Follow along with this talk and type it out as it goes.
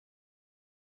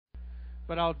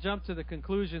but I'll jump to the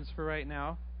conclusions for right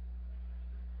now,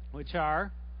 which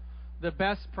are the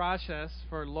best process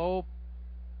for low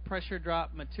pressure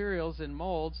drop materials in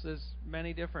molds is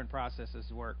many different processes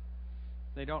work.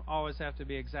 They don't always have to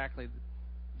be exactly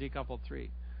decoupled 3.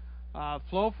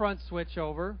 Flow front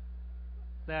switchover,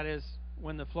 that is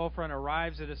when the flow front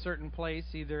arrives at a certain place,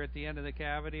 either at the end of the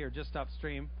cavity or just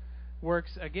upstream,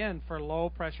 works again for low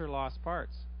pressure loss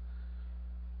parts.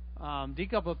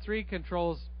 Decoupled 3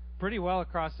 controls pretty well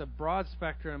across a broad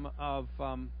spectrum of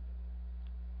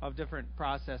different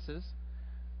processes.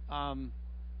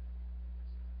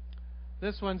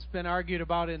 This one's been argued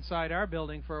about inside our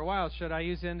building for a while. Should I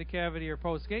use end-of-cavity or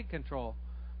post-gate control?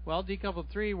 Well, decoupled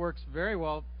 3 works very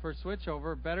well for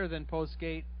switchover, better than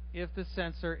post-gate if the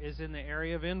sensor is in the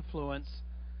area of influence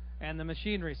and the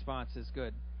machine response is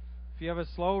good. If you have a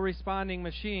slow responding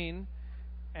machine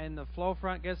and the flow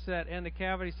front gets to that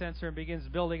end-of-cavity sensor and begins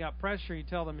building up pressure, you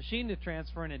tell the machine to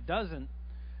transfer and it doesn't,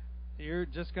 you're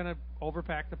just going to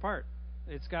overpack the part.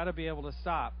 It's got to be able to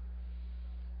stop.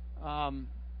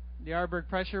 The Arberg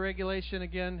pressure regulation,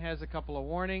 again, has a couple of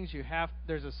warnings.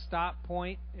 There's a stop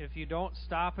point. If you don't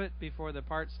stop it before the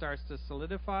part starts to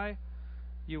solidify,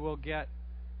 you will get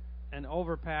an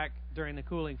overpack during the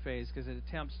cooling phase because it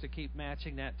attempts to keep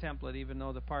matching that template even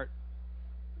though the part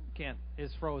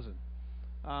is frozen.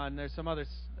 And there's some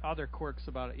other quirks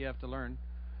about it you have to learn.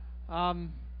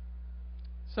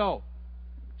 So,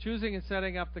 choosing and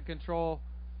setting up the control,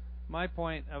 my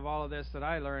point of all of this that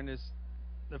I learned is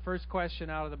the first question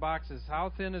out of the box is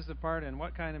how thin is the part and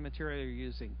what kind of material you're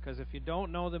using. Because if you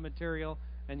don't know the material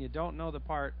and you don't know the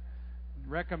part,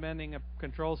 recommending a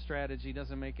control strategy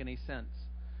doesn't make any sense.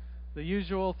 The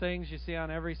usual things you see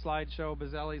on every slideshow,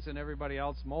 Bazzelli's and everybody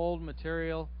else: mold,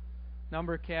 material,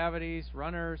 number of cavities,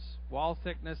 runners, wall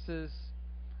thicknesses.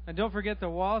 And don't forget the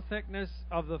wall thickness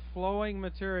of the flowing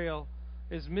material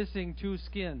is missing 2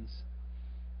 skins.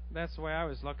 That's the way I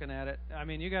was looking at it. I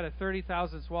mean, you got a 30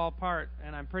 thousandths wall part,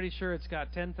 and I'm pretty sure it's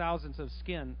got 10 thousandths of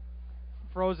skin,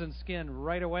 frozen skin,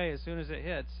 right away as soon as it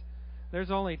hits.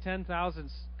 There's only 10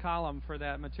 thousandths column for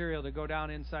that material to go down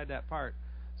inside that part.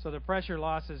 So the pressure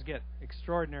losses get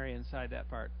extraordinary inside that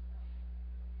part.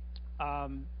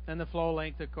 And the flow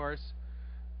length, of course,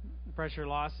 pressure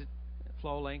loss,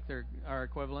 flow length are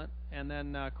equivalent. And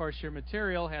then, of course, your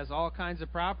material has all kinds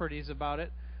of properties about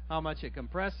it. How much it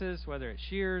compresses, whether it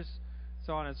shears,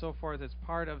 so on and so forth. It's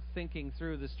part of thinking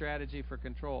through the strategy for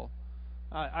control.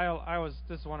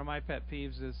 This is one of my pet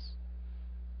peeves, is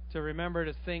to remember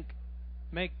to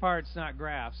make parts, not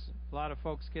graphs. A lot of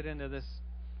folks get into this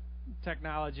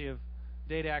technology of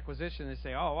data acquisition. They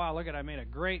say, oh, wow, look at, I made a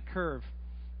great curve.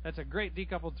 That's a great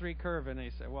decoupled 3 curve. And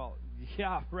they say, well,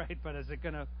 yeah, right, but is it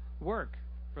going to work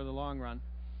for the long run?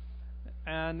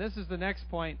 And this is the next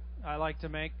point I like to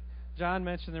make. John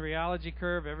mentioned the rheology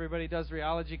curve. Everybody does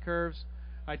rheology curves.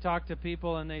 I talk to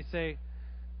people and they say,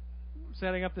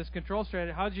 setting up this control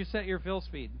strategy, how did you set your fill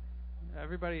speed?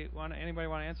 Anybody want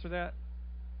to answer that?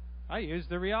 I use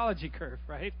the rheology curve,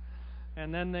 right?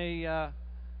 And then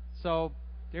so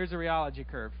there's a rheology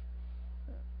curve.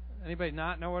 Anybody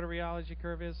not know what a rheology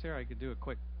curve is? Here, I could do a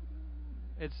quick.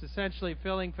 It's essentially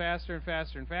filling faster and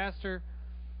faster and faster.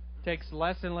 Takes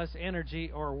less and less energy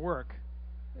or work.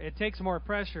 It takes more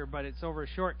pressure, but it's over a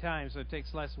short time, so it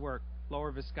takes less work,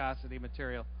 lower viscosity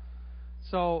material.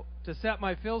 So to set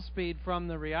my fill speed from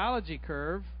the rheology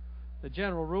curve, the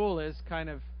general rule is kind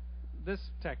of this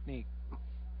technique.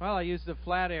 Well, I use the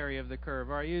flat area of the curve,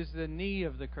 or I use the knee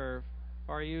of the curve,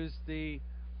 or I use the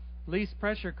least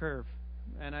pressure curve,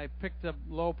 and I picked the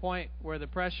low point where the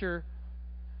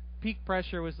peak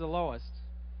pressure was the lowest.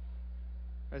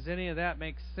 Does any of that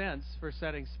make sense for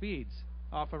setting speeds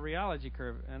off a rheology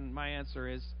curve? And my answer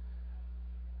is,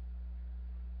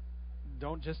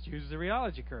 don't just use the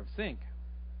rheology curve. Think.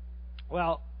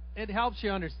 Well, it helps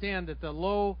you understand that the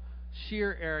low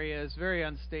shear area is very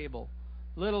unstable.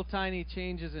 Little tiny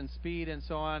changes in speed and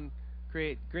so on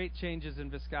create great changes in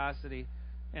viscosity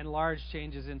and large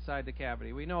changes inside the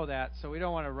cavity. We know that, so we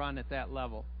don't want to run at that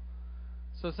level.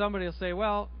 So somebody will say,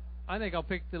 well, I think I'll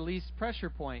pick the least pressure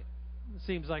point.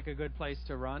 Seems like a good place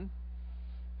to run.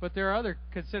 But there are other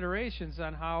considerations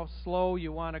on how slow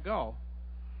you want to go.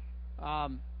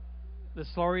 The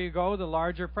slower you go, the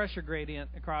larger pressure gradient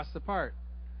across the part.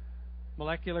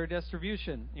 Molecular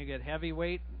distribution. You get heavy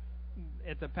weight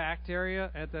at the packed area,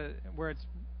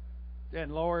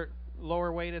 and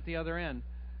lower weight at the other end.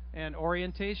 And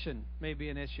orientation may be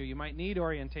an issue. You might need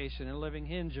orientation in a living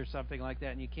hinge or something like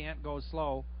that, and you can't go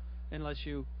slow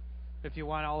if you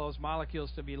want all those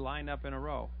molecules to be lined up in a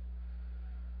row.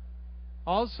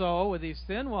 Also, with these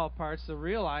thin wall parts, the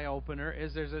real eye opener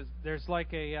is there's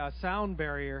like a sound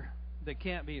barrier that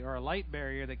can't be, or a light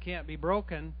barrier that can't be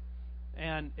broken.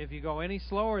 And if you go any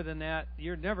slower than that,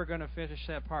 you're never going to finish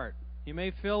that part. You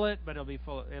may fill it, but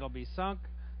it'll be sunk.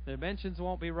 The dimensions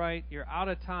won't be right. You're out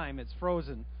of time. It's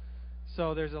frozen.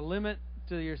 So there's a limit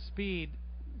to your speed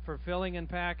for filling and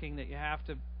packing that you have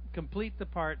to complete the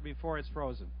part before it's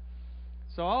frozen.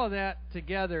 So all of that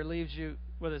together leaves you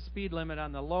with a speed limit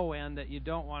on the low end that you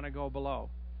don't want to go below.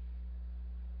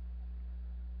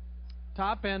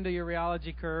 Top end of your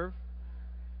rheology curve.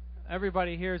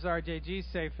 Everybody hears RJG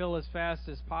say fill as fast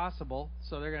as possible,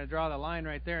 so they're going to draw the line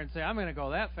right there and say, I'm going to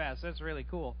go that fast. That's really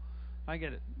cool. I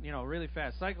get it, really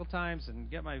fast cycle times and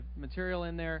get my material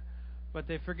in there, but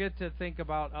they forget to think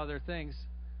about other things.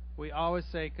 We always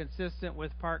say consistent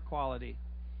with part quality.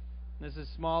 This is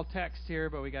small text here,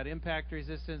 but we got impact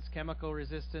resistance, chemical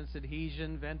resistance,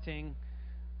 adhesion, venting,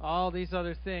 all these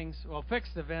other things. Well, fix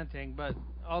the venting, but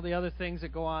all the other things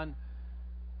that go on.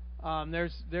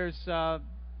 There's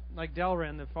like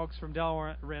Delrin, the folks from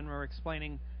Delrin were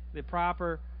explaining the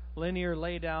proper linear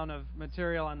laydown of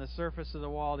material on the surface of the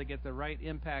wall to get the right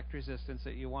impact resistance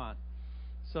that you want.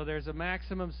 So there's a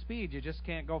maximum speed. You just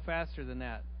can't go faster than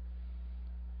that.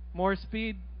 More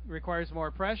speed requires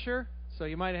more pressure. So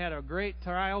you might have had a great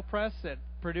trial press that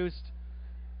produced,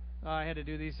 I had to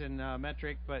do these in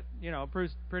metric, but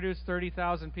produced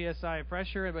 30,000 psi of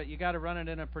pressure, but you got to run it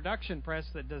in a production press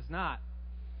that does not.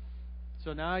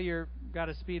 So now you've got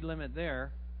a speed limit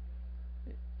there.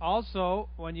 Also,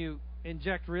 when you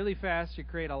inject really fast, you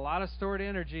create a lot of stored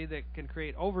energy that can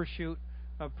create overshoot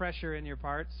of pressure in your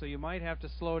parts, so you might have to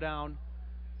slow down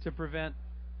to prevent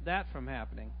that from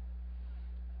happening.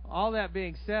 All that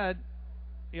being said,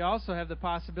 you also have the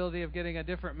possibility of getting a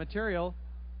different material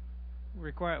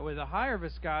with a higher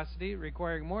viscosity,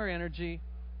 requiring more energy,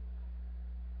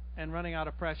 and running out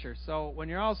of pressure. So when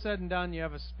you're all said and done, you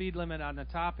have a speed limit on the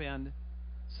top end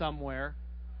somewhere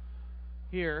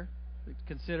here,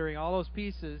 considering all those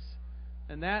pieces,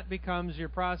 and that becomes your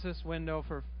process window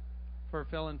for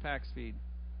fill and pack speed.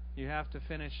 You have to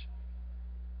finish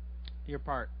your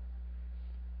part.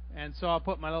 And so I'll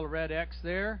put my little red X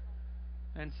there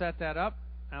and set that up.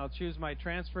 I'll choose my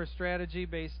transfer strategy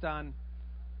based on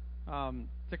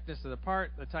thickness of the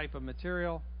part, the type of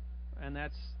material, and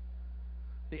that's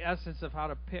the essence of how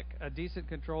to pick a decent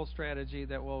control strategy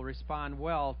that will respond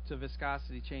well to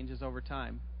viscosity changes over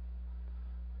time.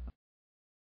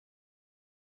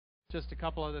 Just a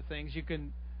couple other things. You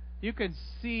can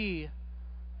see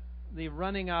the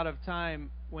running out of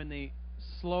time when the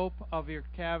slope of your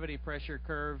cavity pressure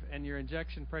curve and your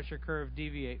injection pressure curve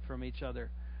deviate from each other.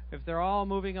 If they're all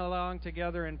moving along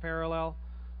together in parallel,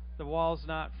 the wall's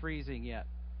not freezing yet.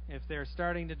 If they're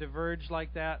starting to diverge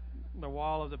like that, the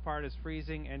wall of the part is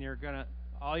freezing, and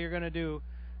all you're gonna do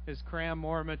is cram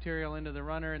more material into the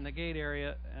runner in the gate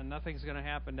area, and nothing's gonna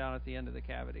happen down at the end of the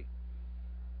cavity.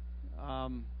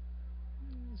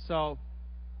 So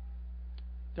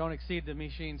don't exceed the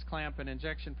machine's clamp and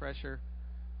injection pressure.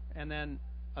 And then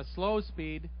a slow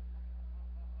speed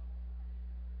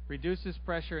reduces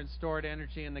pressure and stored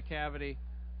energy in the cavity,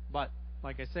 but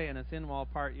like I say, in a thin wall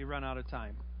part, you run out of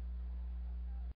time.